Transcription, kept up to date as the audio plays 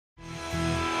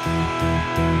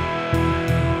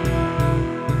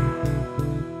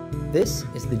This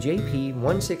is the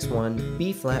JP161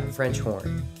 B-flat French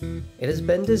horn. It has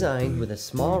been designed with a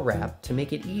small wrap to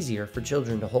make it easier for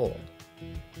children to hold.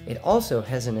 It also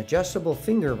has an adjustable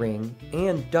finger ring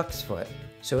and duck's foot,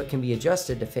 so it can be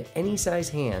adjusted to fit any size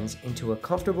hands into a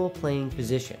comfortable playing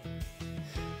position.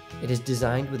 It is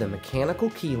designed with a mechanical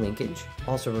key linkage,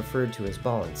 also referred to as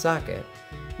ball and socket,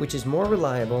 which is more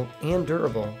reliable and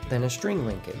durable than a string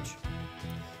linkage.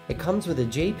 It comes with a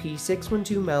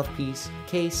JP161 mouthpiece,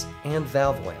 case, and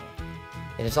valve oil.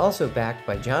 It is also backed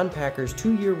by John Packer's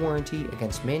 2-year warranty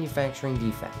against manufacturing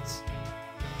defects.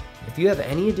 If you have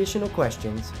any additional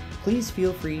questions, please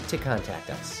feel free to contact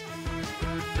us.